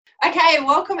Okay,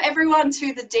 welcome everyone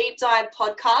to the Deep Dive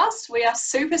podcast. We are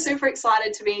super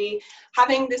excited to be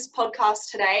having this podcast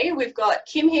today. We've got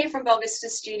Kim here from Belvista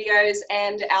Studios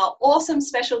and our awesome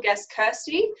special guest,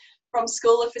 Kirsty from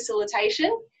School of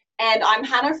Facilitation. And I'm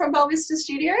Hannah from Belvista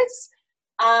Studios.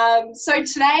 So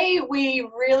today we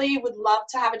really would love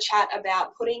to have a chat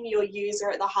about putting your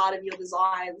user at the heart of your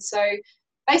design. So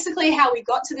basically how we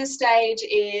got to this stage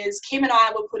is Kim and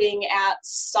I were putting out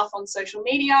stuff on social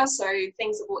media, so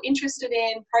things that we're interested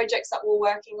in, projects that we're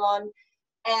working on,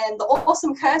 and the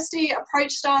awesome Kirsty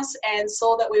approached us and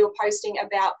saw that we were posting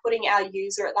about putting our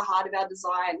user at the heart of our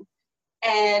design.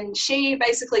 And she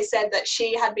basically said that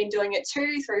she had been doing it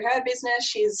too through her business.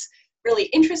 She's really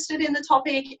interested in the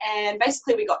topic, and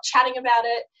basically we got chatting about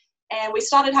it and we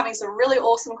started having some really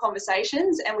awesome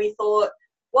conversations, and we thought,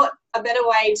 what a better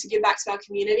way to give back to our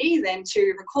community than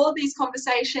to record these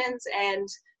conversations and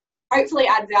hopefully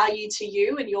add value to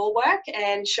you and your work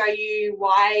and show you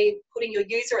why putting your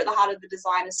user at the heart of the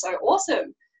design is so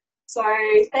awesome. So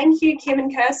thank you, Kim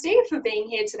and Kirsty, for being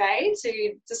here today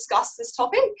to discuss this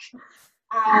topic.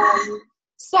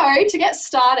 So to get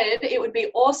started, it would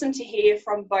be awesome to hear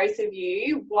from both of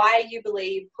you why you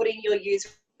believe putting your user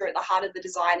at the heart of the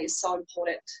design is so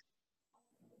important.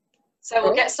 So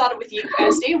we'll get started with you,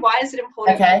 Kirsty. Why is it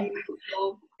important for you,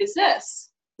 your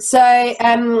business? So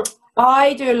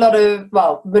I do a lot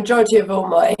of, majority of all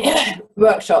my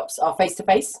workshops are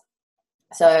face-to-face.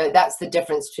 So that's the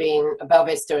difference between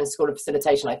Belvista and School of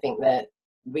Facilitation. I think that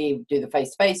we do the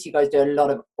face-to-face. You guys do a lot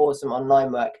of awesome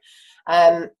online work.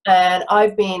 And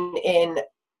I've been in,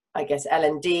 I guess,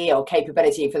 L&D or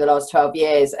capability for the last 12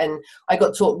 years. And I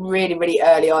got taught really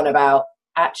early on about,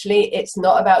 actually, it's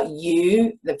not about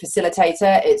you, the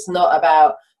facilitator. It's not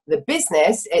about the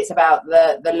business. It's about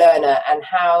the learner, and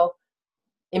how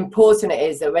important it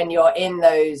is that when you're in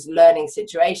those learning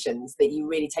situations that you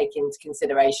really take into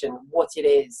consideration what it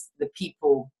is the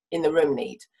people in the room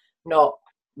need, not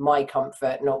my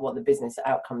comfort, not what the business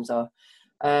outcomes are.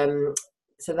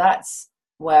 So that's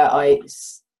where I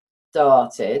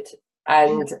started.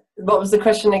 And what was the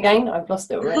question again? I've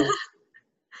lost it already.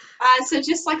 So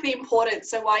just like the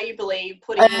importance, so why you believe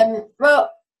putting...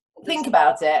 well, think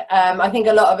about it. I think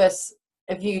a lot of us,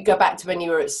 if you go back to when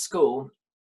you were at school,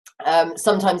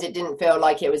 sometimes it didn't feel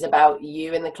like it was about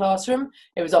you in the classroom.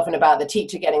 It was often about the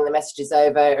teacher getting the messages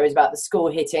over. It was about the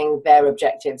school hitting their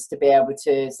objectives to be able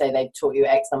to say they've taught you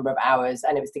X number of hours,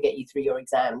 and it was to get you through your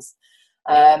exams.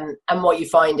 And what you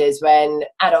find is when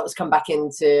adults come back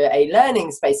into a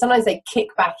learning space, sometimes they kick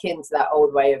back into that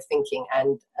old way of thinking,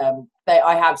 and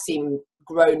I have seen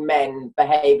grown men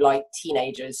behave like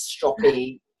teenagers,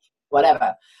 stroppy,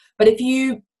 whatever. But if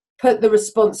you put the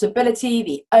responsibility,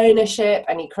 the ownership,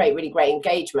 and you create really great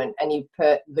engagement, and you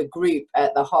put the group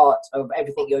at the heart of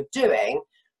everything you're doing,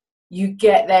 you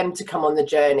get them to come on the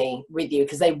journey with you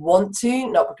because they want to,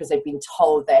 not because they've been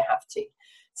told they have to.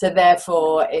 So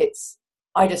therefore,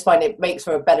 I just find it makes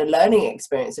for a better learning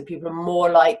experience, and people are more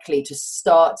likely to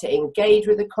start to engage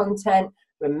with the content,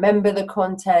 remember the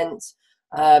content,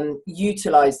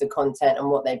 utilize the content and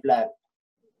what they've learned.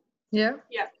 Yeah.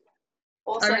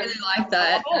 Awesome. I really like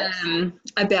that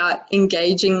about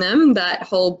engaging them, that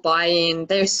whole buy-in.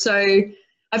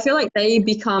 I feel like they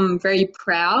become very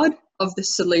proud of the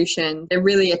solution. They're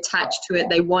really attached to it.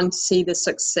 They want to see the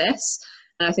success.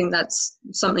 And I think that's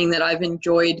something that I've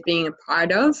enjoyed being a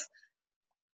part of.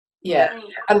 Yeah.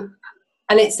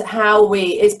 And it's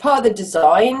it's part of the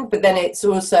design, but then it's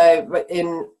also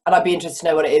and I'd be interested to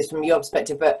know what it is from your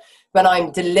perspective, but when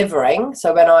I'm delivering,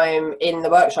 so when I'm in the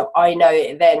workshop, I know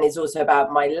it then is also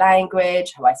about my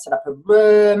language, how I set up a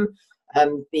room,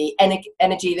 the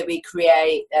energy that we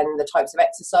create, and the types of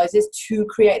exercises to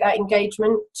create that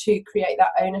engagement, to create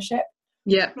that ownership.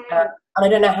 Yeah. And I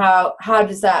don't know how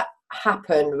does that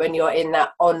happen when you're in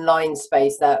that online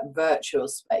space, that virtual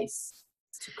space,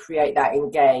 to create that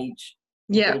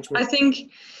engagement? I think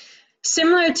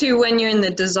similar to when you're in the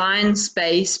design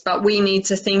space, but we need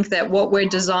to think that what we're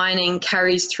designing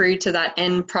carries through to that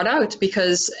end product,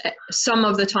 because some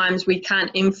of the times we can't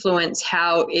influence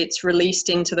how it's released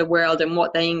into the world and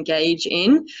what they engage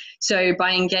in. So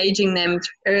by engaging them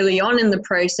early on in the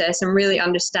process and really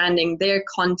understanding their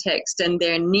context and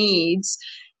their needs,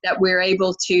 that we're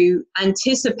able to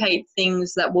anticipate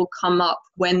things that will come up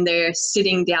when they're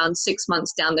sitting down 6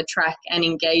 months down the track and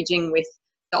engaging with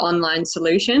the online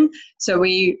solution. So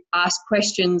we ask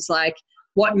questions like,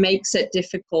 what makes it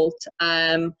difficult?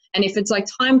 And if it's like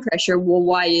time pressure, well,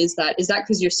 why is that? Is that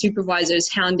because your supervisor is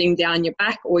hounding down your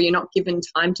back, or you're not given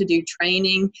time to do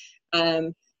training?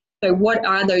 So what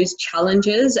are those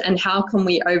challenges and how can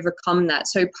we overcome that?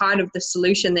 So part of the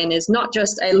solution then is not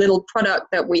just a little product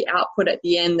that we output at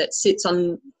the end that sits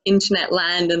on internet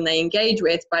land and they engage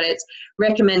with, but it's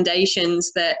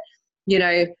recommendations that, you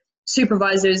know,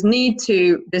 supervisors need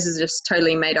to, this is just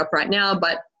totally made up right now,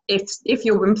 but if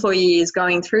your employee is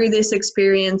going through this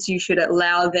experience, you should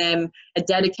allow them a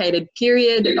dedicated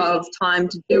period of time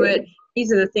to do it.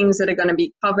 These are the things that are going to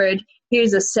be covered.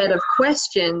 Here's a set of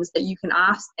questions that you can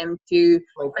ask them to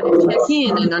kind of check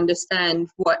in and understand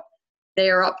what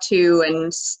they're up to,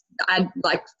 and I'd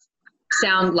like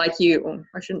sound like you, or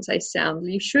I shouldn't say sound,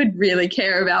 you should really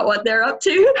care about what they're up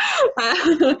to, but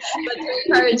to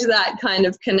encourage that kind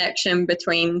of connection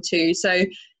between two. So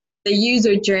the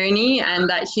user journey and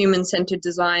that human-centered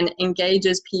design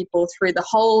engages people through the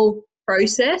whole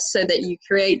process so that you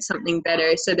create something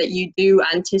better, so that you do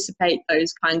anticipate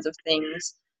those kinds of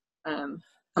things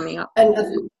coming up. And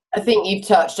I think you've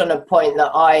touched on a point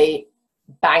that I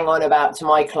bang on about to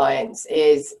my clients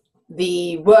is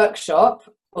the workshop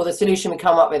or the solution we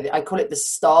come up with. I call it the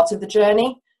start of the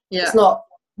journey. Yeah. It's not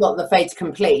the fait to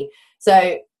complete.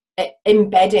 So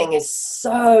embedding is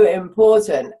so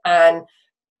important, and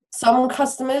some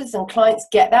customers and clients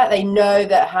get that. They know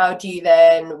that. How do you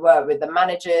then work with the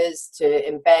managers to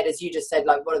embed, as you just said,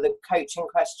 like what are the coaching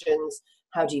questions?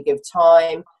 How do you give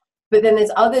time? But then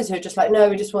there's others who are just like, no,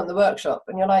 we just want the workshop.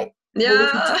 And you're like, yeah, well,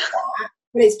 we can do that,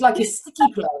 but it's like a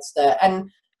sticky plaster and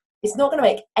it's not going to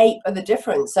make ape of the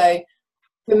difference. So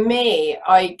for me,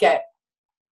 I get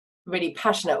really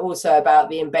passionate also about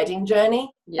the embedding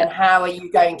journey. Yeah. And how are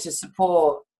you going to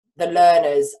support the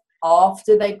learners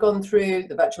after they've gone through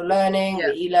the virtual learning, Yeah.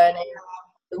 the e-learning,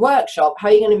 the workshop? How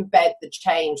are you going to embed the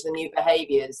change, the new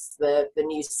behaviors, the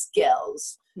new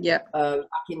skills Yeah.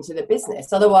 back into the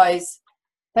business? Otherwise,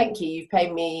 thank you, you've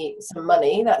paid me some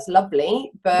money, that's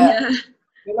lovely, but Yeah.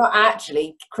 you're not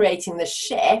actually creating the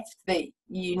shift that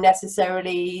you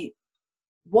necessarily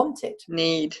wanted.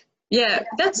 Need. Yeah,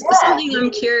 that's Yeah. something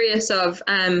I'm curious of.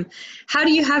 How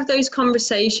do you have those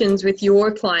conversations with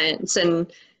your clients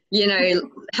and, you know,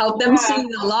 help them see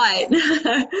the light?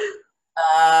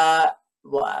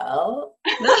 Well,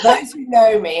 those who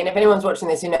know me, and if anyone's watching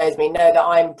this who knows me, know that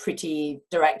I'm pretty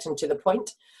direct and to the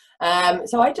point.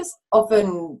 So I just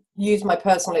often use my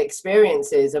personal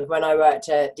experiences of when I worked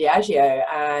at Diageo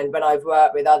and when I've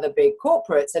worked with other big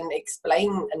corporates and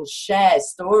explain and share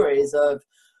stories of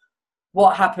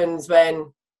what happens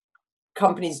when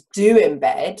companies do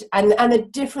embed and the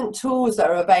different tools that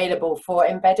are available for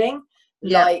embedding,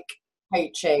 Yeah. like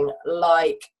coaching,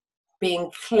 like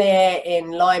being clear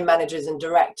in line managers and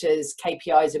directors,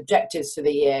 KPIs, objectives for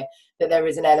the year, that there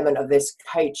is an element of this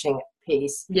coaching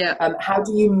piece. Yeah. How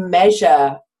do you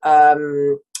measure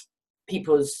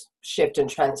people's shift and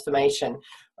transformation?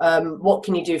 What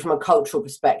can you do from a cultural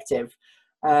perspective?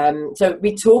 So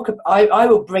we talk, I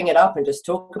will bring it up and just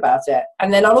talk about it.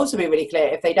 And then I'll also be really clear,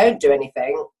 if they don't do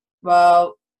anything,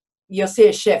 well, you'll see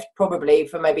a shift probably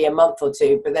for maybe a month or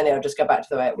two, but then it'll just go back to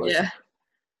the way it was. Yeah.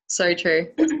 So true.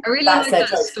 I really That's like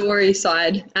that it. story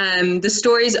side. The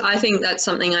stories, I think that's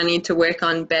something I need to work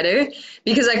on better,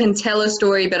 because I can tell a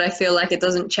story, but I feel like it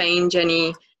doesn't change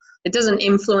it doesn't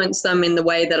influence them in the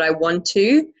way that I want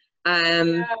to.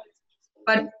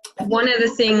 But one of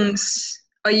the things,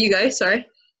 oh, you go, sorry.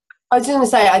 I was just going to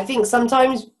say, I think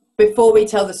sometimes before we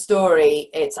tell the story,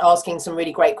 it's asking some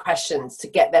really great questions to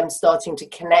get them starting to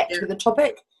connect with the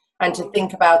topic and to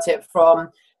think about it from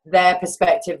their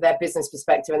perspective, their business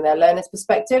perspective, and their learner's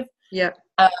perspective. Yeah.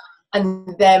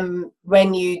 And then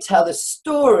when you tell the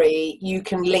story, you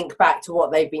can link back to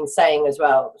what they've been saying as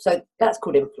well. So that's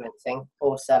called influencing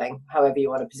or selling, however you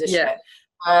want to position it.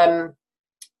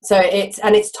 So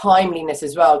it's timeliness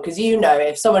as well, because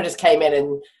if someone just came in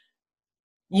and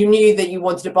you knew that you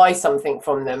wanted to buy something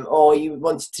from them, or you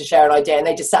wanted to share an idea, and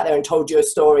they just sat there and told you a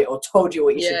story or told you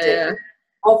what you should do,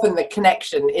 often the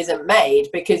connection isn't made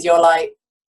because you're like,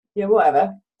 yeah,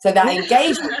 whatever. So that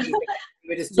engagement we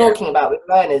were just talking about with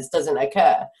learners doesn't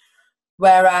occur.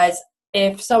 Whereas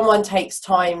if someone takes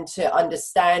time to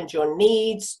understand your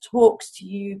needs, talks to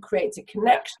you, creates a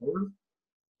connection,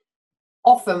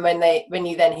 often when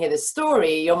you then hear the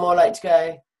story, you're more like to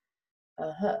go,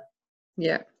 uh-huh.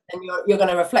 Yeah. And you're going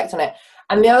to reflect on it.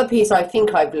 And the other piece I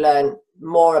think I've learned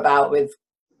more about with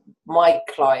my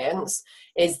clients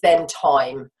is then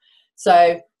time.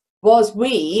 So whilst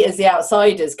we as the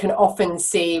outsiders can often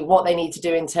see what they need to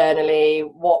do internally,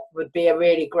 what would be a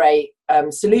really great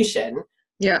solution,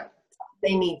 they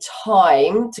need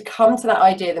time to come to that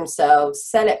idea themselves,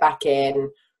 sell it back in,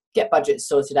 get budgets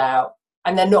sorted out,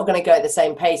 and they're not going to go at the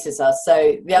same pace as us.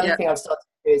 So the other thing I've started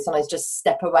to do is sometimes just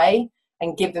step away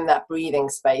and give them that breathing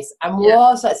space. And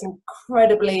whilst that's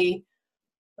incredibly,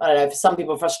 I don't know, for some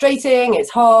people frustrating, it's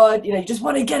hard, you know, you just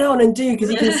want to get on and do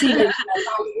because you can see their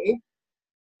value.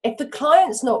 If the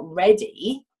client's not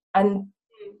ready and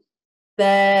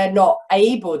they're not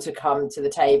able to come to the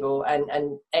table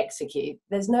and execute,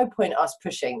 there's no point us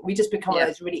pushing. We just become one of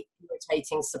those really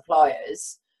irritating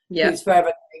suppliers who's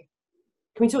forever going,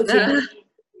 can we talk to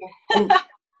you? And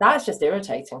that's just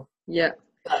irritating. Yeah.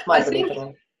 That's my belief in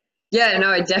it. Yeah,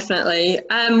 no, definitely.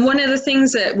 One of the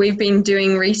things that we've been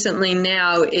doing recently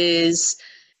now is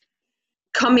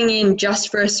coming in just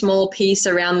for a small piece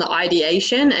around the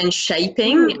ideation and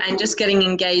shaping and just getting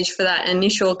engaged for that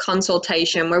initial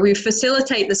consultation where we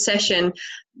facilitate the session.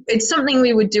 It's something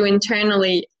we would do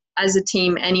internally as a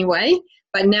team anyway,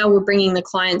 but now we're bringing the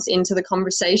clients into the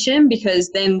conversation because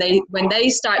then when they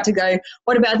start to go,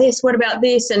 what about this? What about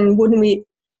this? And wouldn't we,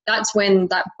 that's when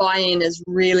that buy-in is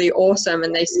really awesome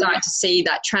and they start to see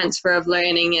that transfer of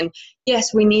learning and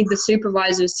yes, we need the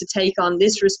supervisors to take on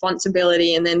this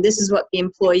responsibility and then this is what the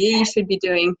employee should be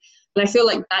doing. And I feel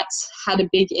like that's had a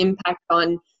big impact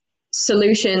on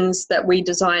solutions that we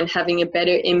design having a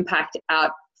better impact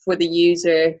out for the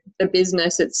user, the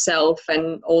business itself,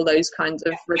 and all those kinds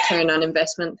of return on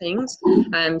investment things.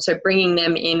 So bringing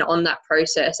them in on that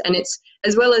process. And it's,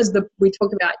 as well as we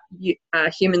talk about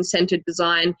human-centered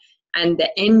design and the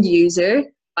end user,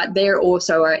 but they're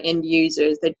also our end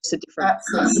users. They're just a different.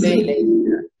 Absolutely.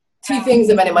 Two things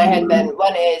have been in my head then.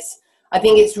 One is, I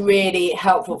think it's really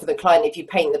helpful for the client if you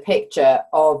paint the picture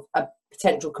of a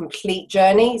potential complete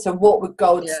journey. So what would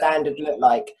gold standard look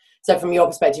like? So from your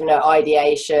perspective, you know,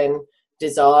 ideation,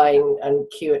 design, and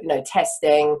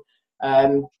testing,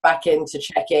 back into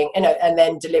checking, and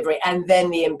then delivery, and then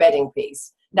the embedding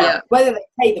piece. Now, whether they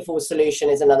take the full solution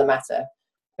is another matter.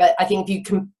 But I think if you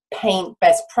can paint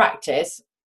best practice,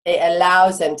 it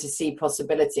allows them to see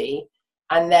possibility,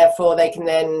 and therefore they can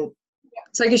then.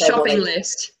 It's like a shopping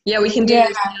list. Yeah, we can do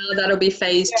this now. That'll be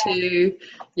phase 2.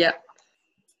 Yeah.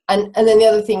 And then the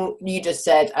other thing you just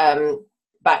said,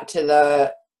 back to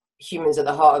the humans at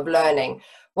the heart of learning.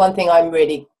 One thing I'm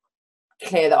really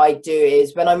clear that I do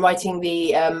is when I'm writing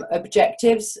the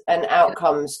objectives and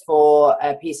outcomes for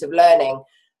a piece of learning,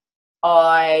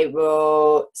 I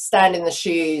will stand in the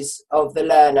shoes of the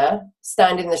learner,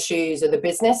 stand in the shoes of the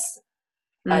business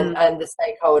and the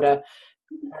stakeholder,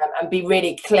 and be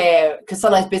really clear, because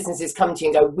sometimes businesses come to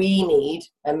you and go, we need,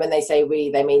 and when they say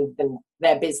we, they mean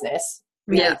their business.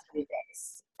 We need to do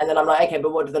this. And then I'm like, okay,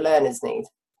 but what do the learners need?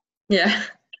 Yeah.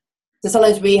 So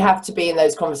sometimes we have to be in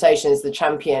those conversations the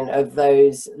champion of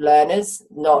those learners,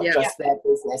 not just their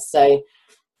business. So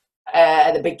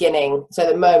at the beginning, so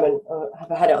the moment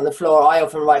I've had it on the floor, I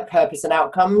often write purpose and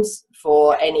outcomes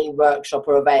for any workshop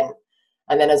or event.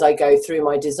 And then as I go through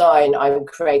my design, I'm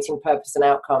creating purpose and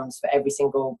outcomes for every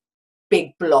single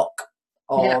big block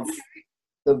of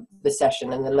the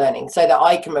session and the learning, so that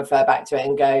I can refer back to it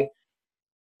and go,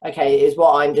 okay, is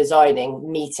what I'm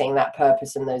designing meeting that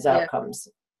purpose and those outcomes?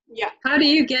 Yeah. How do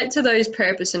you get to those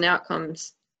purpose and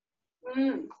outcomes?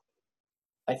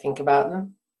 I think about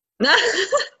them.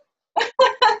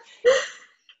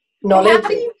 Knowledge.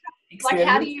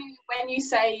 How do you, when you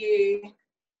say you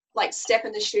like step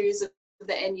in the shoes of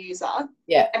the end user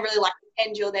and really like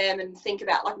endure them and think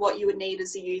about like what you would need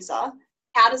as a user,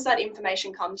 how does that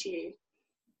information come to you?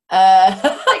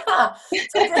 Wow. Is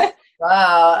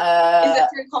it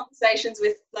through conversations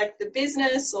with like the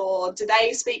business, or do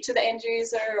they speak to the end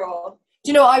user? Or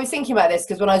do you know, I was thinking about this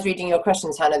because when I was reading your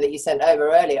questions, Hannah, that you sent over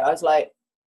earlier, I was like,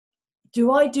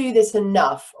 do I do this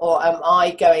enough, or am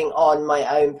I going on my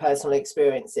own personal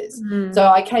experiences? So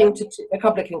I came to a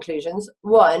couple of conclusions.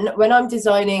 One, when I'm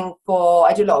designing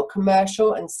I do a lot of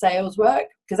commercial and sales work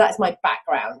because that's my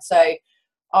background. So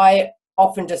I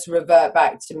often just revert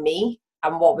back to me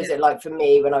and what was it like for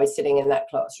me when I was sitting in that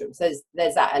classroom. So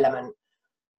there's that element.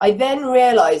 I then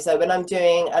realized though, when I'm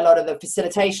doing a lot of the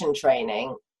facilitation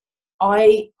training,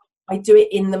 I do it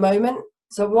in the moment.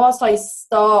 So whilst I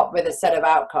start with a set of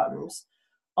outcomes,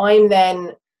 I'm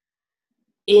then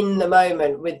in the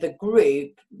moment with the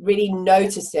group, really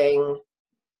noticing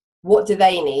what do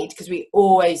they need, because we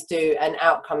always do an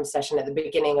outcome session at the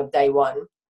beginning of day 1.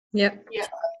 Yeah.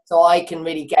 So I can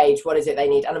really gauge what is it they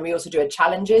need. And then we also do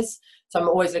challenges. So I'm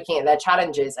always looking at their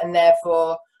challenges. And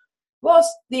therefore,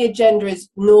 whilst the agenda is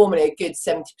normally a good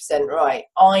 70% right,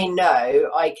 I know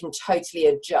I can totally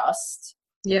adjust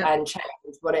and change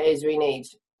what it is we need.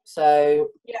 So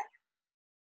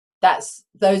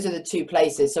those are the two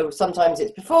places. So sometimes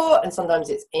it's before and sometimes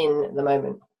it's in the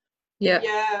moment. Well,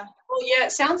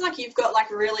 it sounds like you've got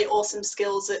like really awesome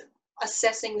skills at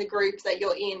assessing the group that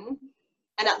you're in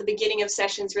and at the beginning of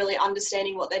sessions really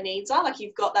understanding what their needs are. Like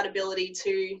you've got that ability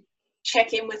to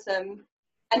check in with them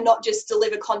and not just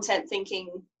deliver content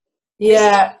thinking.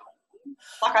 Yeah.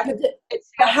 Like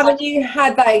but haven't you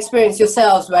had that experience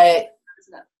yourselves where,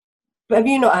 have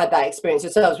you not had that experience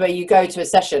yourselves where you go to a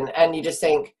session and you just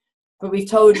think, but we've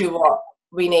told you what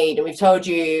we need and we've told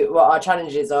you what our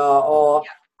challenges are, or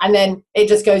and then it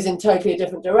just goes in totally a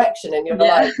different direction and you're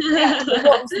like,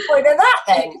 what was the point of that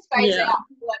then?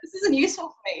 Like, this isn't useful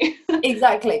for me.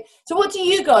 Exactly. So what do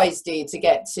you guys do to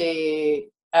get to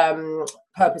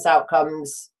purpose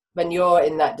outcomes when you're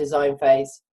in that design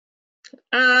phase?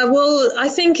 Well, I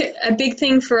think a big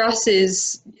thing for us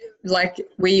is, like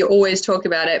we always talk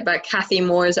about it, but Kathy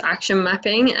Moore's action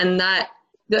mapping, and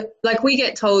like we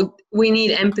get told we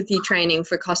need empathy training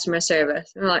for customer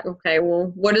service. And we're like, okay,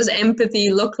 well, what does empathy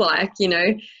look like, you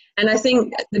know? And I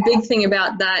think the big thing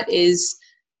about that is,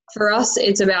 for us,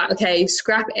 it's about, okay,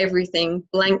 scrap everything,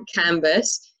 blank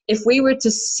canvas. If we were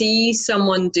to see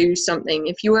someone do something,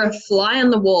 if you were a fly on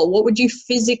the wall, what would you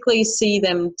physically see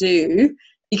them do?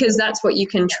 Because that's what you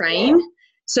can train.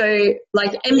 So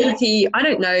like empathy, I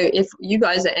don't know if you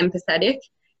guys are empathetic,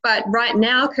 but right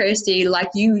now, Kirsty, like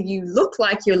you look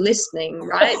like you're listening,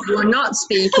 right? You're not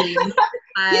speaking.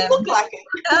 You look like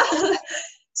it.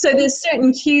 So there's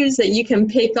certain cues that you can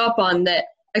pick up on that,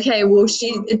 okay, well,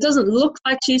 it doesn't look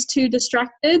like she's too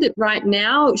distracted right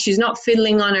now. She's not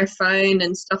fiddling on her phone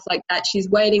and stuff like that. She's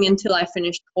waiting until I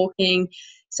finish talking.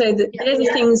 So they're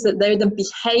the things they're the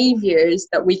behaviors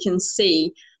that we can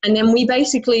see. And then we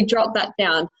basically jot that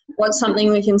down. What's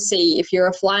something we can see if you're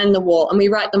a fly on the wall? And we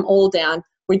write them all down.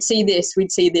 We'd see this,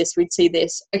 we'd see this, we'd see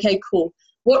this. Okay, cool.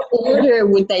 What order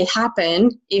would they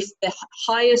happen if the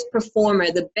highest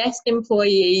performer, the best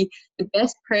employee, the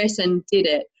best person did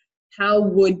it? How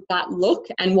would that look,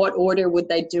 and what order would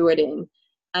they do it in?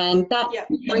 And that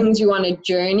brings you on a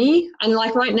journey. And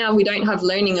like right now, we don't have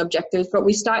learning objectives, but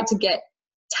we start to get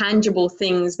tangible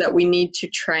things that we need to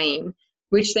train,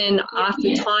 which then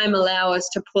after time allow us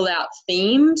to pull out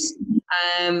themes.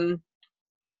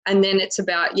 And then it's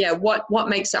about, what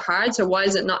makes it hard? So why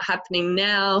is it not happening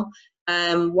now?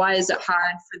 Why is it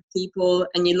hard for people?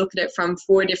 And you look at it from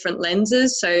 4 different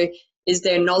lenses. So is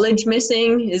there knowledge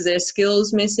missing? Is there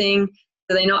skills missing?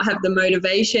 Do they not have the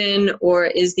motivation, or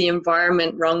is the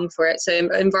environment wrong for it? So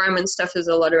environment stuff is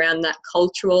a lot around that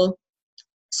cultural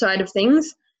side of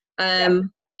things. And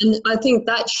I think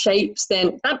that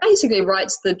that basically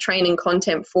writes the training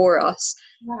content for us.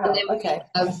 Wow, and then we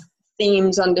have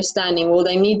themes, understanding, well,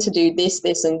 they need to do this,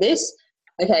 this, and this.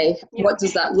 Okay, what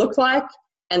does that look like?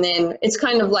 And then it's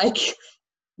kind of like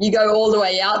you go all the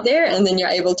way out there and then you're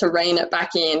able to rein it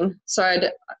back in. So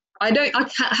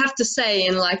I have to say,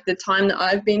 in like the time that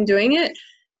I've been doing it,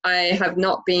 I have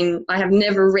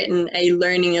never written a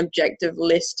learning objective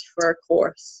list for a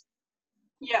course.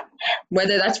 Yeah.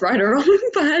 Whether that's right or wrong,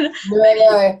 but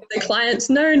the clients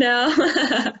know now.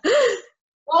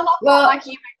 Well, like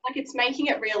it's making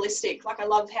it realistic. Like I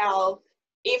love how,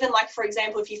 even like, for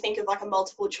example, if you think of like a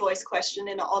multiple choice question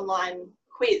in an online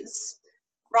quiz,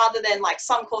 rather than like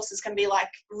some courses can be like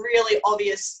really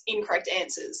obvious incorrect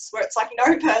answers, where it's like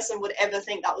no person would ever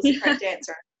think that was the correct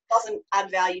answer. It doesn't add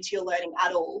value to your learning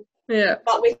at all. Yeah.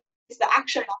 But with the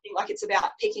action, I think like it's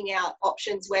about picking out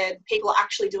options where people are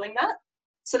actually doing that.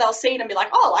 So they'll see it and be like,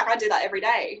 oh, like I do that every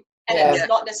day. And it's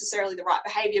not necessarily the right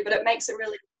behavior, but it makes it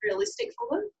really realistic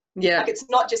for them. Yeah. Like it's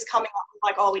not just coming up with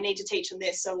like, oh, we need to teach them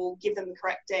this, so we'll give them the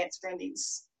correct answer and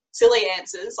these silly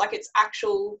answers. Like it's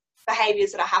actual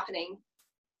behaviors that are happening.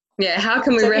 Yeah, how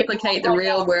can we replicate the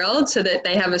real world so that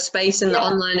they have a space in the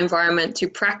online environment to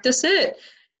practice it,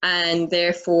 and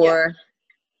therefore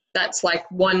that's like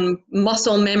one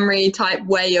muscle memory type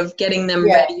way of getting them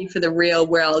ready for the real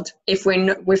world, if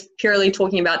we're purely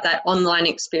talking about that online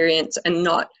experience and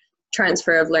not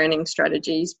transfer of learning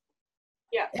strategies.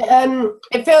 Yeah.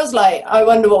 It feels like, I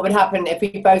wonder what would happen if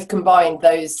we both combined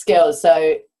those skills.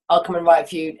 So I'll come and write a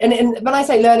few, and when I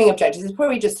say learning objectives, it's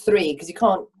probably just 3, because you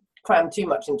can't cram too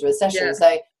much into a session.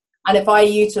 So, and if I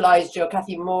utilized your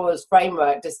Kathy Moore's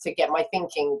framework just to get my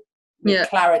thinking with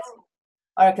clarity,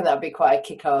 I reckon that would be quite a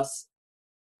kick-ass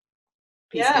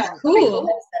piece of cool.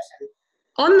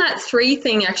 On that 3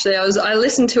 thing, actually, I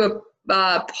listened to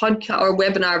a podcast or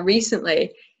webinar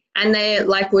recently, and they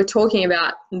were talking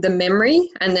about the memory,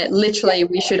 and that literally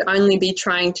we should only be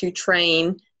trying to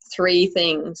train 3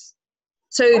 things.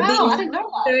 So these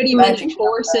 30-minute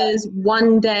courses,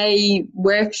 1-day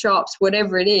workshops,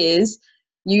 whatever it is,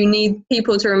 you need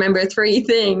people to remember 3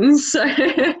 things. So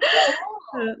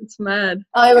it's mad.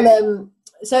 I will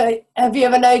So have you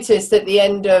ever noticed at the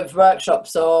end of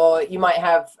workshops, or you might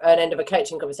have an end of a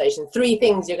coaching conversation, 3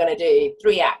 things you're going to do,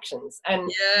 3 actions, and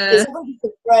it's something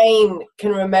the brain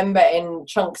can remember in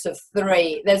chunks of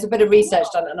 3. There's a bit of research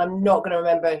done, and I'm not going to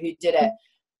remember who did it,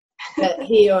 but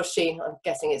he or she, I'm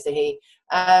guessing it's a he,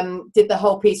 did the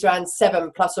whole piece around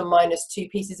 7 plus or minus 2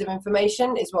 pieces of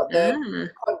information is what the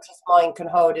conscious mind can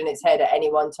hold in its head at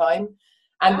any one time.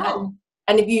 And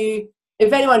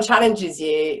if anyone challenges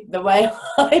you, the way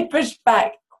I push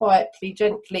back quietly,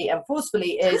 gently and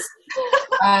forcefully is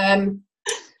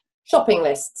shopping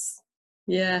lists.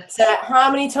 Yeah. So how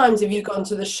many times have you gone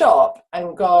to the shop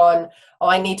and gone, oh,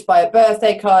 I need to buy a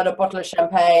birthday card, a bottle of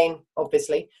champagne,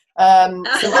 obviously, some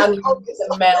onions,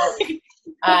 some milk,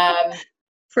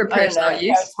 for personal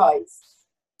use.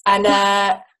 And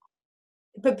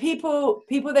but people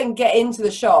then get into the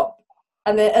shop,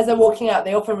 and as they're walking out,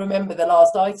 they often remember the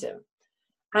last item.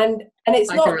 And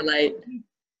it's I not, can relate.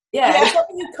 it's not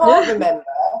that you can't remember.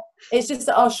 It's just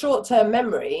that our short-term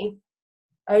memory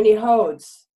only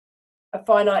holds a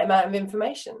finite amount of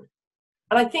information.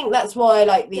 And I think that's why,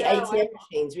 like the ATM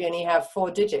machines, we only have 4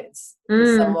 digits.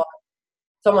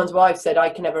 Someone's wife said, I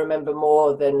can never remember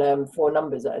more than 4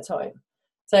 numbers at a time.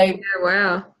 So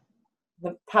wow.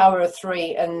 The power of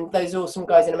 3, and those awesome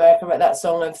guys in America wrote that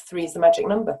song of 3 is the magic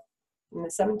number in the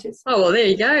 70s. Oh, well, there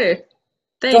you go.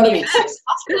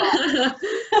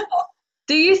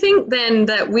 Do you think then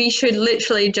that we should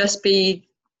literally just be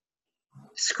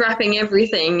scrapping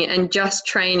everything and just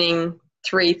training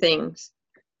 3 things?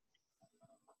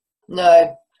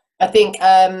 No, I think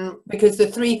because the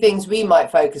 3 things we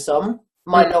might focus on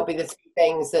might not be the 3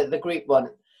 things that the group want.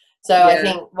 So I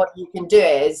think what you can do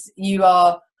is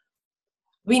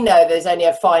we know there's only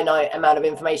a finite amount of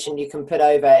information you can put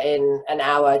over in an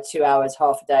hour, 2 hours,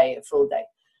 half a day, a full day.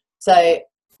 So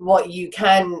what you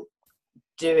can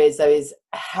do is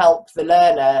help the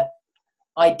learner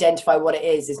identify what it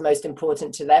is most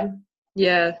important to them.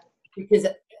 Yeah. Because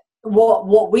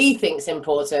what we think is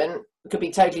important could be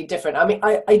totally different. I mean,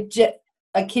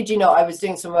 I kid you not, I was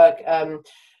doing some work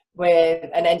with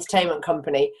an entertainment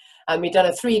company, and we'd done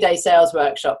a 3-day sales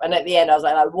workshop, and at the end I was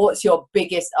like, what's your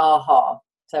biggest aha?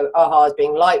 So aha is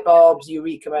being light bulbs,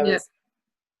 eureka moments.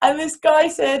 And this guy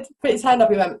said, put his hand up,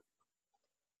 he went,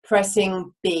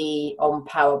 pressing B on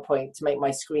PowerPoint to make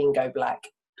my screen go black.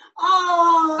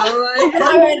 Oh my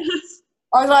God.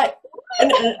 I was like,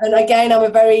 and again, I'm a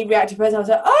very reactive person. I was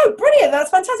like, oh, brilliant,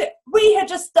 that's fantastic. We had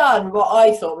just done what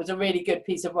I thought was a really good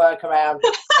piece of work around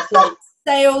like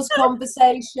sales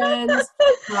conversations,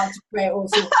 how to create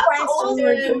awesome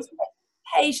questions,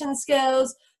 patient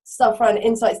skills, stuff around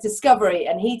insights discovery.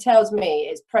 And he tells me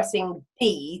it's pressing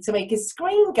B to make his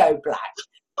screen go black.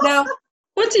 Now,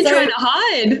 what's he trying to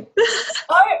hide?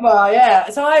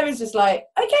 So I was just like,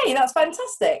 okay, that's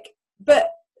fantastic. But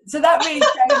so that really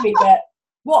showed me that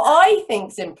what I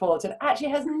think is important actually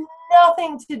has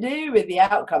nothing to do with the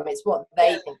outcome. It's what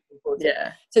they think is important.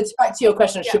 Yeah. So it's back to your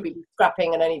question, should we be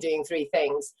scrapping and only doing 3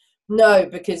 things? No,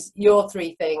 because your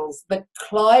 3 things, the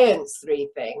client's 3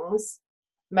 things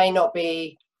may not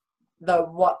be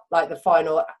the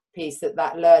final piece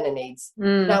that learner needs.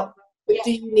 Now,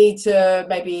 do you need to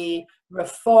maybe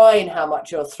refine how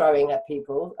much you're throwing at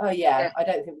people? I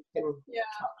don't think we can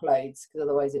cut loads, because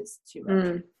otherwise it's too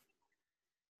much.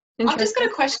 I've just got a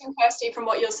question, Kirsty, from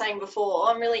what you're saying before.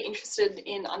 I'm really interested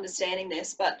in understanding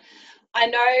this, but I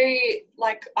know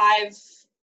I've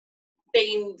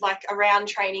been around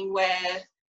training where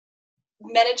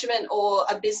management or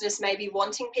a business may be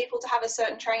wanting people to have a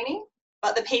certain training,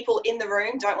 but the people in the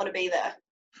room don't want to be there.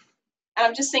 And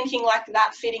I'm just thinking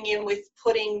that fitting in with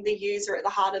putting the user at the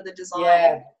heart of the design.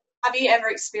 Yeah. Have you ever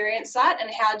experienced that? And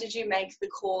how did you make the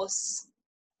course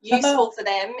useful for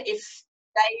them if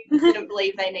they didn't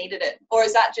believe they needed it? Or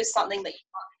is that just something that you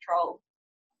can't control?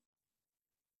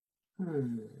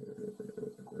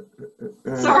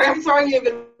 Sorry, I'm throwing you a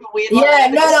bit of a weird one.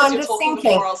 I'm just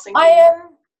thinking.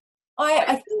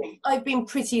 I think I've been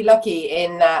pretty lucky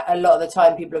in that a lot of the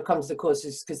time people have come to the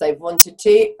courses because they've wanted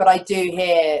to, but I do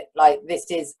hear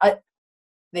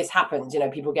this happens,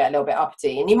 people get a little bit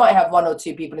uppity, and you might have 1 or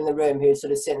 2 people in the room who are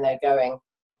sort of sitting there going,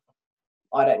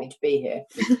 I don't need to be here.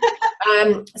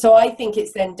 So I think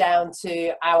it's then down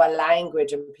to our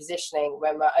language and positioning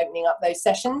when we're opening up those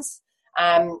sessions,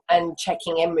 and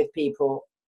checking in with people.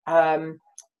 And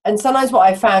sometimes what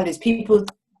I found is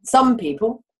some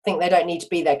people think they don't need to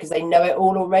be there because they know it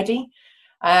all already.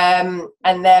 And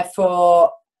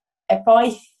therefore, if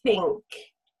I think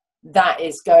that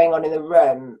is going on in the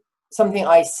room, something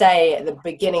I say at the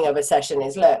beginning of a session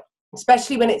is, look,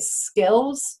 especially when it's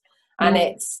skills and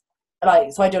it's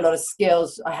like, so I do a lot of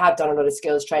skills. I have done a lot of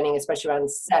skills training, especially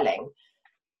around selling.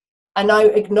 And I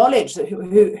acknowledge that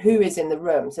who is in the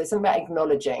room. So it's something about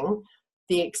acknowledging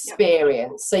the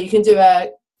experience. So you can do a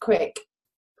quick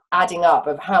adding up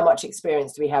of how much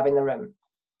experience do we have in the room.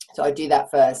 So I do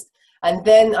that first. And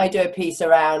then I do a piece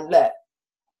around, look,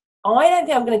 I don't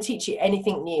think I'm going to teach you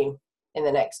anything new in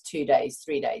the next 2 days,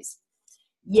 3 days.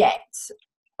 Yet,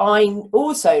 I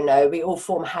also know we all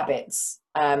form habits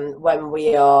when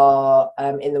we are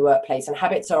in the workplace, and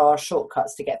habits are our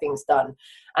shortcuts to get things done.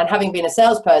 And having been a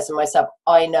salesperson myself,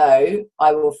 I know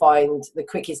I will find the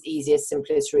quickest, easiest,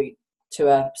 simplest route to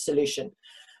a solution.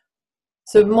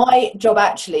 So my job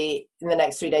actually in the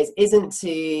next 3 days isn't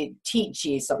to teach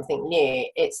you something new.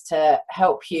 It's to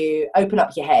help you open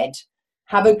up your head,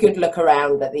 have a good look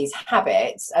around at these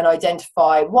habits, and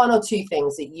identify 1 or 2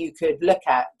 things that you could look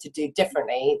at to do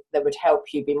differently that would help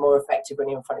you be more effective when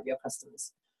you're in front of your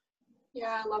customers.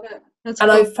 Yeah, I love it. That's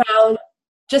and cool. I've found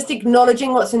just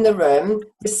acknowledging what's in the room,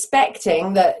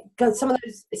 respecting that, because some of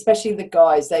those, especially the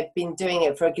guys, they've been doing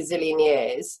it for a gazillion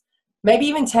years, maybe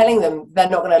even telling them they're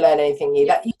not going to learn anything new.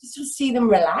 Like, you just see them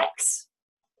relax.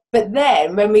 But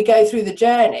then when we go through the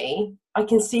journey, I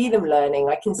can see them learning.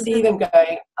 I can see them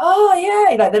going, oh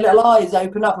yeah, like the little eyes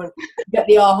open up and get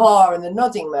the aha and the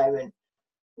nodding moment.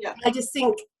 Yeah. I just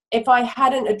think if I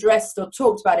hadn't addressed or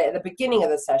talked about it at the beginning of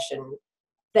the session,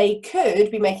 they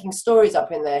could be making stories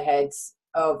up in their heads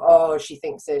of, oh, she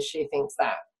thinks this, she thinks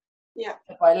that. Yeah.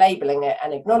 But by labeling it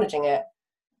and acknowledging it,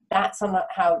 that's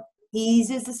how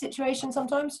eases the situation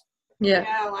sometimes. Yeah.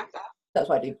 Yeah, I like that. That's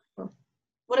what I do.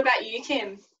 What about you,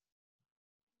 Kim?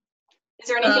 Is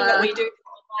there anything that we do in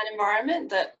the online environment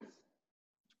that,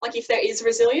 like, if there is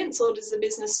resilience, or does the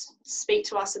business speak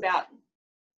to us about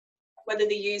whether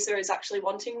the user is actually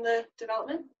wanting the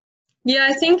development? Yeah,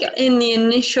 I think in the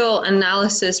initial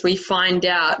analysis, we find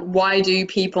out why do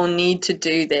people need to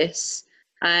do this,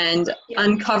 and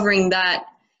uncovering that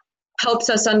helps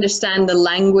us understand the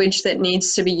language that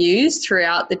needs to be used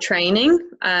throughout the training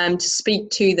to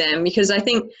speak to them. Because I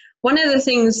think one of the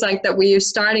things like that we are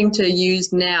starting to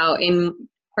use now in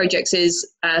projects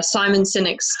is Simon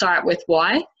Sinek's Start With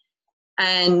Why,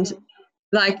 and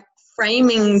like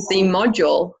framing the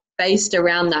module based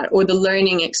around that, or the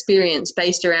learning experience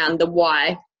based around the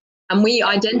why. And we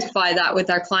identify that with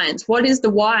our clients. What is the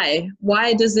why?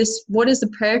 Why does this, what is the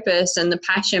purpose and the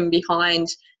passion behind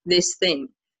this thing?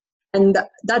 And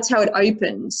that's how it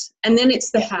opens. And then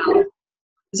it's the how.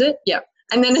 Is it? Yeah.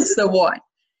 And then it's the what.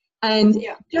 And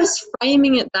just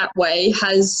framing it that way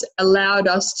has allowed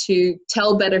us to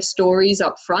tell better stories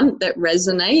up front that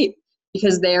resonate,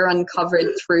 because they're uncovered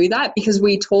through that, because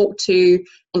we talk to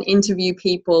and interview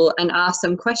people and ask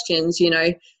them questions, you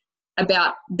know,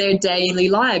 about their daily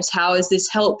lives. How has this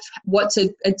helped? What's a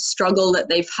struggle that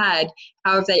they've had?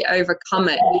 How have they overcome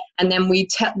it? And then we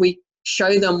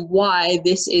show them why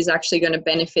this is actually going to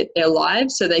benefit their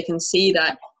lives, so they can see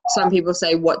that. Some people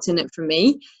say, what's in it for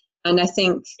me? And I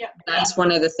think that's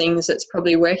one of the things that's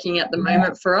probably working at the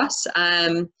moment for us.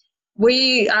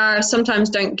 We sometimes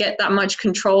don't get that much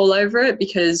control over it,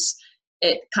 because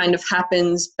it kind of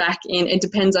happens back in, it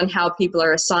depends on how people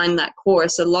are assigned that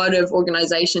course. A lot of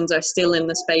organizations are still in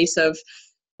the space of,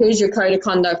 here's your code of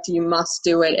conduct, you must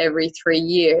do it every 3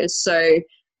 years. So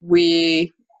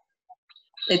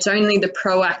it's only the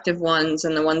proactive ones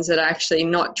and the ones that are actually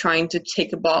not trying to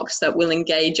tick a box that will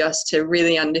engage us to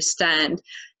really understand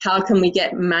how can we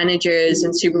get managers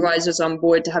and supervisors on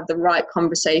board to have the right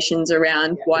conversations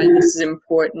around why this is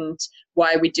important,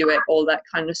 why we do it, all that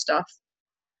kind of stuff.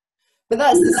 But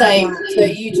that's the same. So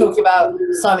you talk about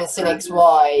Simon Sinek's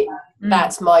why.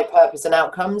 That's my purpose and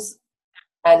outcomes.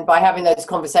 And by having those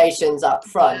conversations up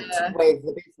front with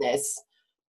the business,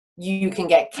 you can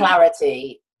get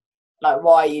clarity. Like,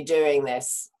 why are you doing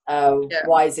this?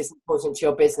 Why is this important to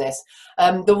your business?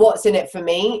 The what's in it for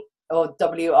me, or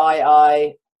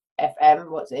WIIFM,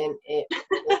 what's in it,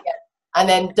 and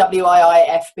then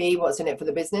WIIFB, what's in it for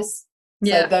the business.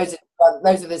 So those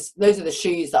are the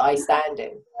shoes that I stand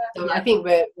in. So I think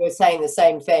we're saying the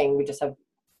same thing. We just have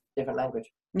different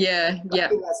language. I think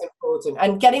that's important,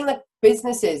 and getting the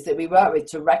businesses that we work with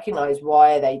to recognize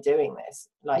why are they doing this.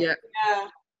 Like,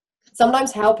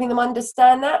 sometimes helping them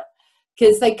understand that.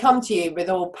 Because they come to you with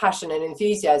all passion and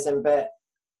enthusiasm, but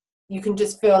you can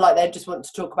just feel like they just want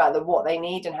to talk about what they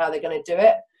need and how they're going to do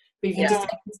it. But you can just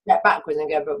take a step backwards and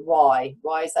go, but why?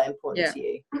 Why is that important to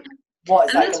you? What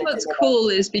is and that's what's cool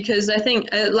is because I think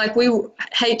like we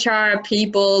HR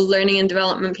people, learning and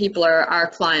development people are our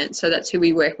clients. So that's who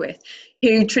we work with,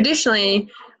 who traditionally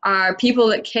are people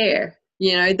that care.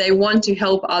 You know, they want to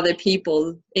help other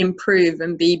people improve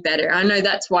and be better. I know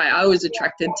that's why I was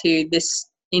attracted to this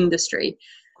industry.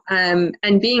 And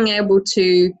being able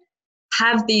to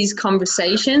have these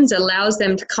conversations allows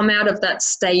them to come out of that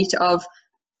state of,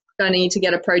 I need to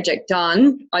get a project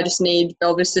done, I just need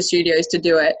Belvista Studios to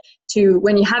do it, to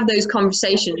when you have those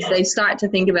conversations, they start to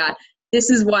think about, this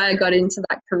is why I got into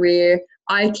that career,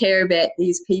 I care about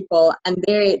these people, and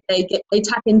they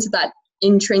tap into that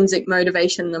intrinsic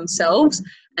motivation themselves,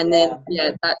 and then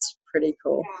that's pretty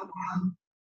cool.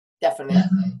 Definitely.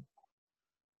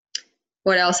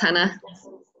 What else, Hannah?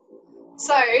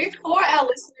 So for our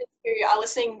listeners who are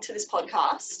listening to this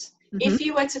podcast, if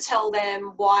you were to tell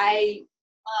them why,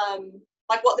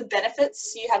 like what the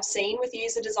benefits you have seen with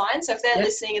user design, so if they're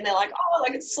listening and they're like, oh,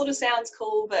 like it sort of sounds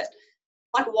cool, but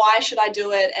like why should I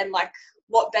do it, and like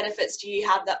what benefits do you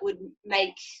have that would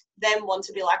make them want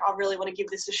to be like, I really want to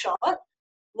give this a shot,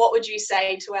 what would you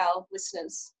say to our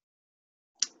listeners?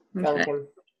 Okay.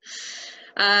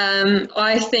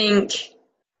 I think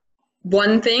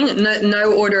one thing,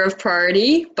 no order of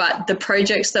priority, but the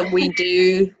projects that we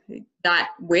do that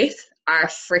with are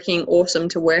freaking awesome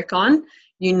to work on.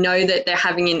 You know that they're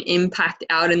having an impact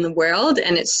out in the world,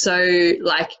 and it's so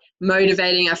like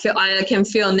motivating. I can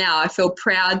feel now, I feel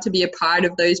proud to be a part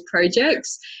of those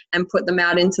projects and put them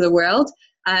out into the world.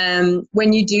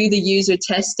 When you do the user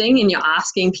testing and you're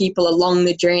asking people along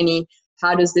the journey,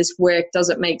 how does this work? Does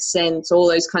it make sense? All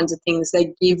those kinds of things.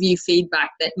 They give you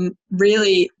feedback that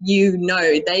really, you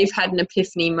know, they've had an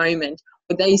epiphany moment,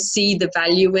 or they see the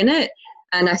value in it.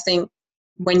 And I think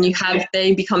when you have,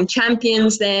 they become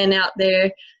champions then out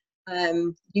there,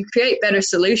 you create better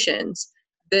solutions.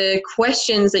 The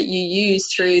questions that you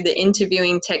use through the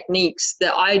interviewing techniques,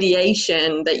 the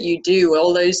ideation that you do,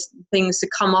 all those things to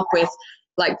come up with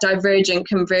like divergent,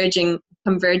 convergent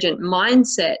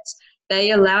mindsets,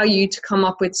 they allow you to come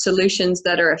up with solutions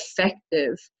that are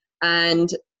effective.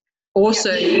 And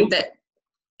also that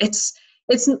it's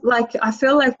like, I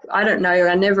feel like, I don't know,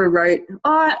 I never wrote,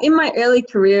 in my early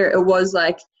career, it was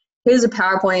like, here's a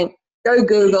PowerPoint, go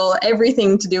Google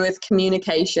everything to do with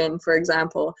communication, for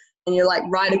example. And you're like,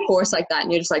 write a course like that,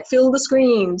 and you're just like, fill the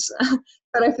screens.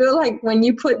 But I feel like when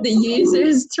you put the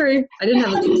users through, I didn't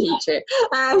have a good teacher.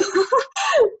 I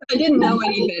didn't know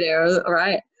any better, all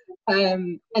right?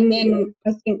 And then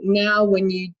I think now when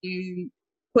you do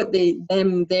put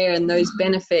them there and those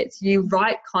benefits, you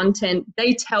write content,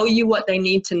 they tell you what they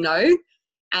need to know.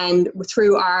 And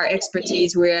through our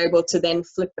expertise, we're able to then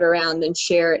flip it around and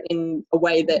share it in a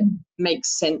way that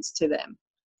makes sense to them.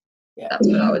 Yeah. That's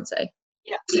what I would say.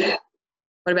 Yeah.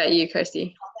 What about you,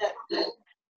 Kirsty?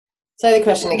 Say the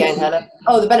question again, Hannah.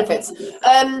 Oh, the benefits.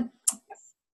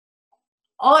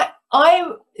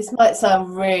 This might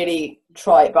sound really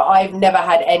trite, but I've never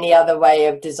had any other way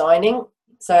of designing.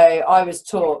 So I was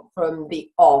taught from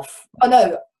the off. Oh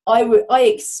no, I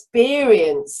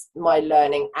experienced my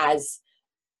learning as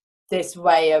this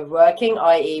way of working,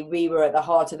 i.e. we were at the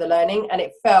heart of the learning, and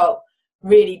it felt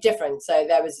really different. So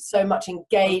there was so much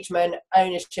engagement,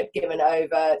 ownership given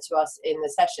over to us in the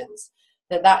sessions,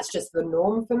 that's just the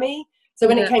norm for me. So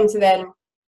when it came to then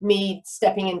me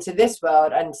stepping into this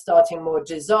world and starting more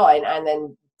design and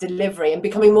then delivery and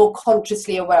becoming more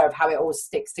consciously aware of how it all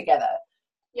sticks together,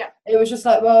 it was just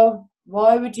like, well,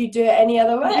 why would you do it any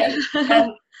other way?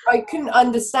 And I couldn't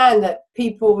understand that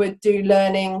people would do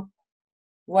learning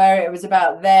where it was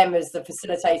about them as the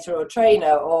facilitator or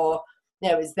trainer, or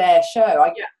it was their show.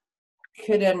 I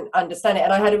couldn't understand it.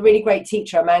 And I had a really great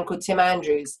teacher, a man called Tim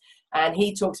Andrews, and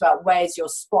he talks about where's your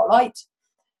spotlight.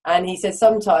 And he says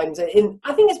sometimes, I think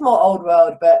it's more old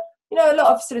world, but a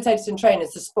lot of facilitators and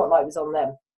trainers, the spotlight was on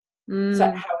them. So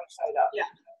how we showed up.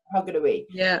 How good are we?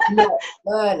 Not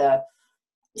learner.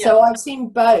 So I've seen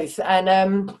both,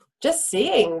 and just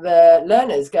seeing the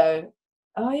learners go,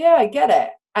 oh yeah, I get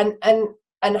it,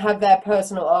 and have their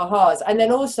personal ahas. And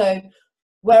then also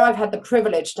where I've had the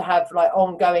privilege to have like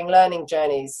ongoing learning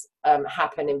journeys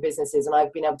happen in businesses, and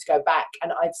I've been able to go back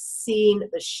and I've seen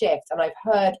the shift, and I've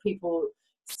heard people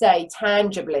say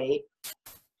tangibly,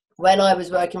 when I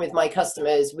was working with my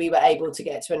customers, we were able to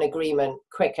get to an agreement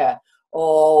quicker,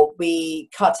 or we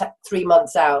cut 3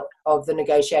 months out of the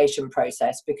negotiation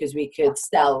process because we could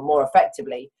sell more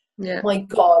effectively. My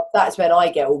God, that's when I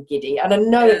get all giddy. And I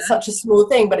know it's such a small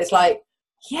thing, but it's like,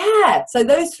 so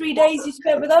those 3 days you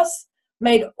spent with us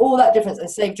made all that difference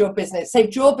and saved your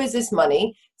business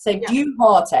money, saved you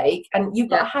heartache, and you've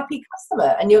got a happy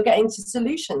customer and you're getting to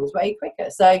solutions way quicker.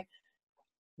 So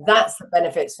that's the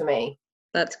benefits for me.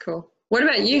 That's cool. What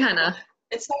about you, Hannah?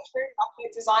 It's so true. Like,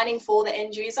 you're designing for the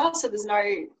end user, so there's no,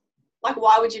 like,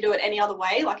 why would you do it any other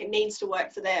way? Like, it needs to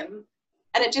work for them.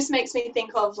 And it just makes me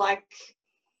think of, like,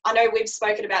 I know we've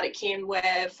spoken about it, Kim,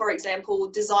 where, for example,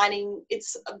 designing,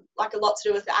 it's like a lot to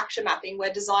do with the action mapping,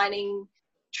 where designing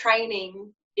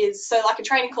training is, so like a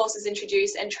training course is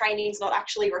introduced and training is not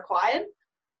actually required.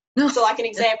 So like an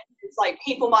example is like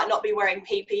people might not be wearing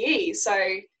PPE. So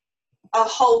a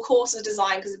whole course is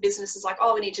designed because the business is like,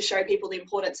 oh, we need to show people the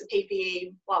importance of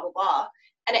PPE, blah, blah, blah.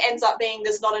 And it ends up being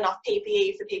there's not enough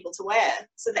PPE for people to wear.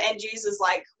 So the end user's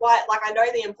like, why? Like, I know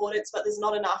the importance, but there's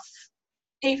not enough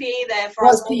PPE there for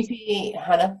us. What's PPE,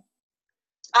 Hannah?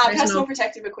 Personal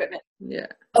protective equipment. Yeah.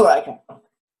 Oh, right, okay.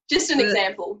 Just an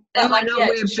example. They But might like, not yeah,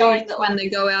 wear just showing boots that, when they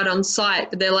go out on site,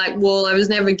 but they're like, well, I was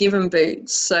never given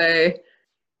boots, so.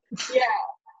 yeah.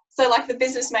 So like the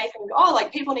business may think, oh,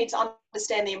 like people need to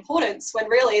understand the importance, when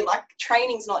really like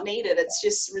training's not needed. It's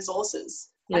just resources.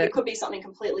 Like it could be something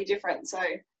completely different. So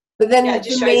but then yeah, it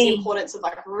just shows the importance of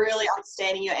like really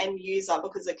understanding your end user,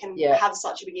 because it can have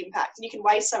such a big impact and you can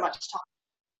waste so much time.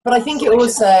 But I think it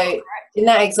also, in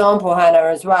that example, Hannah,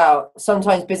 as well,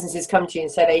 sometimes businesses come to you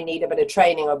and say they need a bit of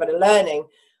training or a bit of learning.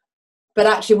 But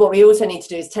actually what we also need to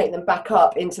do is take them back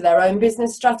up into their own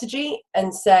business strategy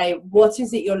and say, what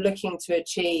is it you're looking to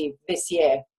achieve this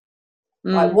year?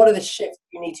 Like, what are the shifts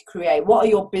you need to create? What are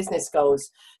your business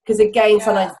goals? Because again,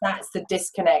 sometimes that's the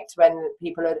disconnect when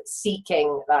people are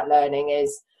seeking that learning,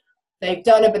 is they've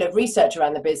done a bit of research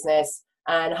around the business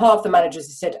and half the managers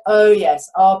have said, oh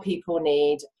yes, our people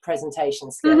need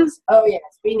presentation skills. Oh yes,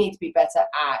 we need to be better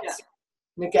at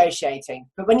negotiating.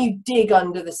 But when you dig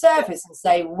under the surface and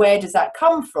say, where does that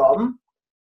come from?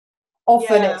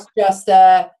 Often it's just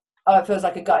it feels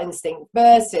like a gut instinct,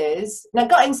 versus, now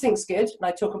gut instinct's good, and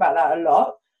I talk about that a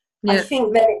lot. I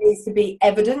think that it needs to be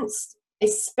evidenced,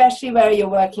 especially where you're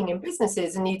working in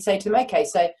businesses, and you'd say to them, okay,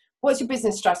 so what's your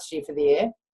business strategy for the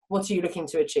year? What are you looking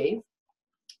to achieve?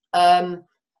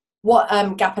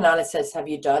 What gap analysis have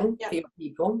you done for your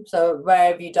people? So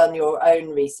where have you done your own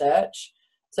research?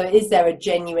 So is there a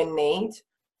genuine need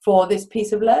for this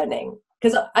piece of learning?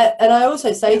 Because I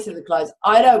also say to the clients,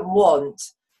 I don't want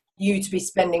you to be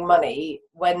spending money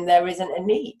when there isn't a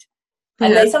need.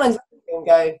 And they sometimes look at me and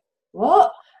go,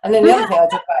 what? And then the other thing I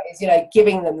talk about is, you know,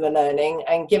 giving them the learning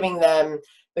and giving them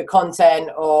the content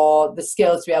or the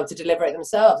skills to be able to deliver it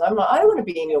themselves. I'm like, I don't want to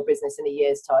be in your business in a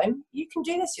year's time. You can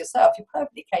do this yourself. You're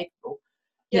perfectly capable.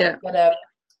 But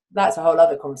that's a whole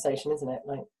other conversation, isn't it?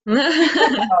 Like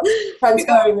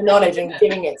transferring the knowledge and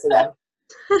giving it to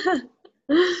them.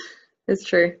 It's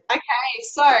true. Okay,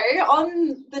 so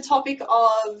on the topic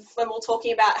of when we're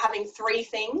talking about having three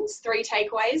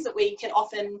takeaways that we can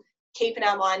often keep in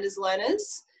our mind as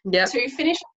learners, to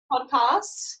finish the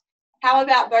podcast, how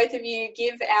about both of you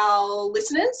give our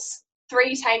listeners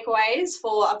 3 takeaways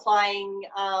for applying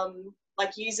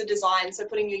like user design, so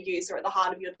putting your user at the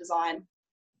heart of your design.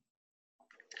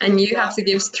 And you have to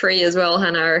give 3 as well,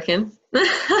 Hannah, I reckon.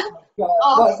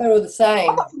 What if they're all the same?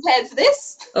 I'm not prepared for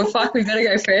this. Oh fuck, we better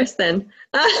go first then.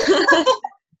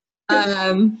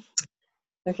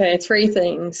 Okay, 3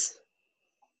 things.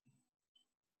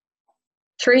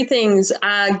 3 things.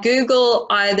 Google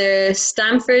either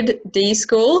Stanford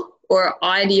D-School or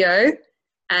IDEO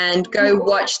and go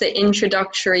watch the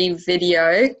introductory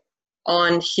video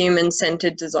on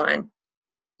human-centered design.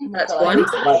 That's one.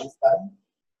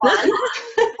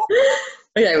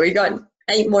 Okay, we got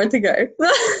 8 more to go.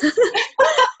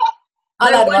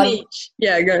 I'll add one each.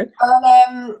 Yeah, go.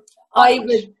 I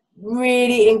would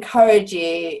really encourage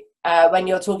you when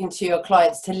you're talking to your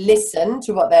clients to listen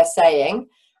to what they're saying,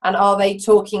 and are they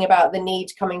talking about the need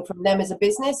coming from them as a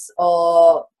business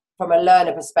or from a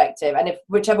learner perspective? And if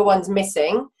whichever one's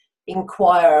missing,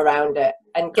 inquire around it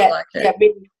and get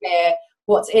really clear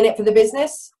what's in it for the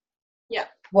business. Yeah.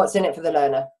 What's in it for the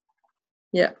learner.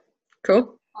 Yeah.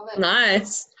 Cool.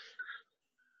 Nice.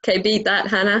 Okay, beat that,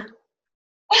 Hannah.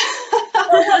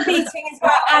 Beating is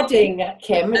about adding,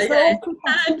 Kim. It's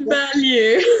add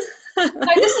value. No,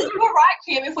 you're right,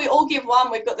 Kim. If we all give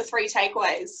one, we've got the 3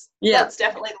 takeaways. Yeah. That's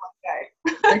definitely the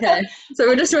way to go. Okay. So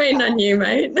we're just waiting on you,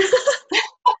 mate.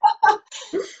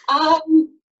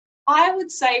 I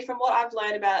would say, from what I've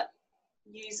learned about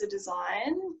user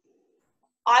design,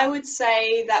 I would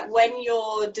say that when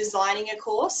you're designing a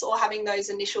course or having those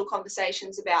initial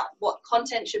conversations about what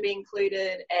content should be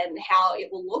included and how it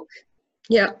will look,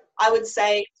 I would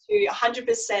say to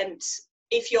 100%,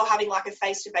 if you're having like a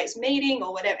face-to-face meeting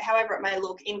or whatever, however it may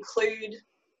look, include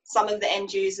some of the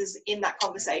end users in that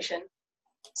conversation.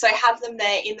 So have them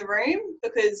there in the room,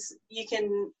 because you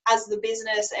can, as the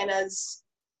business and as,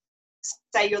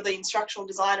 say, you're the instructional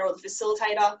designer or the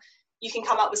facilitator, you can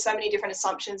come up with so many different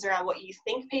assumptions around what you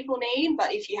think people need.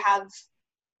 But if you have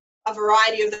a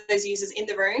variety of those users in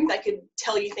the room that could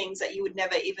tell you things that you would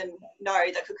never even know,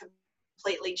 that could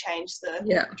completely change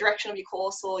the direction of your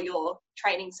course or your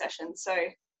training session. So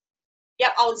yeah,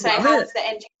 I would say have the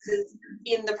end users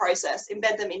in the process,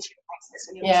 embed them into your process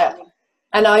and your designing.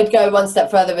 And I'd go one step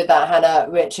further with that,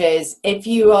 Hannah, which is if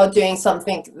you are doing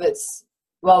something that's,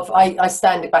 well, I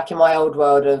stand back in my old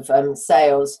world of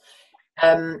sales,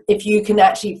 if you can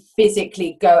actually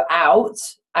physically go out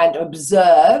and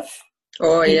observe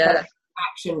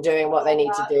action doing what they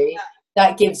need to do,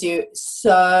 that gives you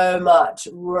so much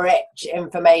rich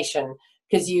information,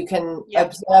 because you can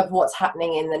observe what's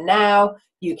happening in the now,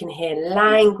 you can hear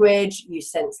language, you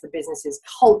sense the business's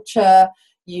culture,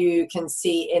 you can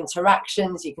see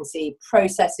interactions, you can see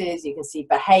processes, you can see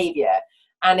behavior,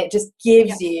 and it just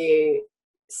gives you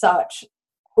such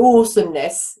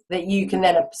awesomeness that you can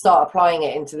then start applying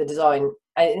it into the design,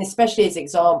 and especially as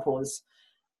examples.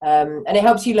 And it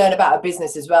helps you learn about a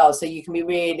business as well, so you can be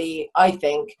really, I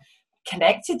think,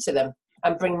 connected to them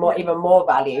and bring more, even more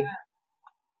value.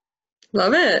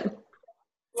 Love it.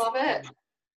 Love it.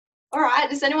 All right,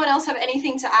 does anyone else have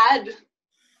anything to add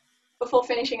before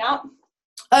finishing up?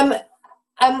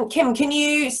 Kim, can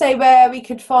you say where we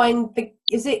could find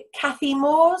is it Kathy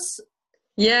Moore's?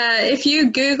 Yeah, if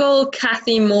you Google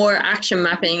Kathy Moore action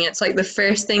mapping, it's like the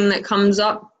first thing that comes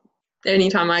up.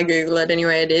 Anytime I Google it,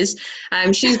 anyway, it is.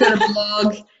 She's got a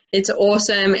blog. It's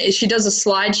awesome. She does a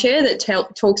slide share that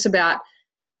talks about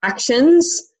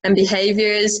actions and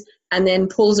behaviors, and then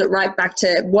pulls it right back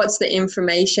to what's the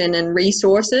information and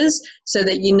resources, so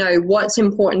that you know what's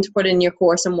important to put in your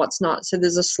course and what's not. So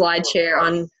there's a slide share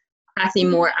on Kathy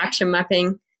Moore action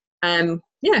mapping.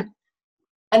 Yeah.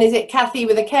 And is it Kathy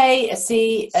with a K, a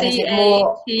C, and is it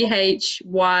more?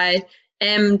 CathyMoore.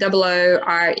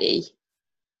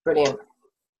 Brilliant.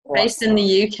 Based in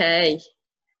the UK.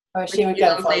 Oh, she would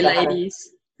go and find her,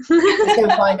 ladies. Let's go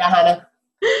and find her, Hannah.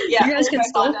 Yeah, you guys can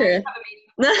stalk her.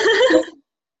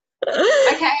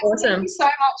 Okay, awesome. Thank you so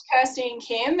much, Kirsty and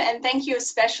Kim, and thank you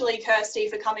especially, Kirsty,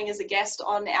 for coming as a guest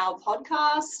on our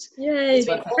podcast. Yay,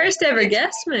 first ever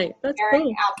guest, mate. That's cool.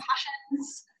 Our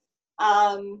passions.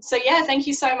 So yeah, thank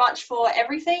you so much for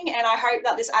everything, and I hope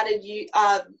that this added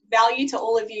value to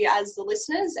all of you as the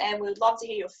listeners, and we'd love to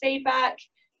hear your feedback.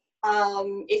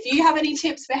 If you have any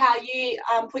tips for how you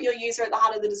put your user at the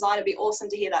heart of the design, it'd be awesome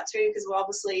to hear that too, because we're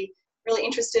obviously really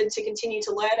interested to continue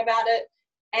to learn about it.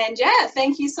 And yeah,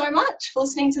 thank you so much for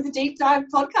listening to the Deep Dive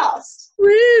podcast.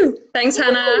 Woo! Thanks,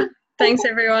 Hannah. Thanks,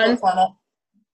 everyone. Thanks, Hannah.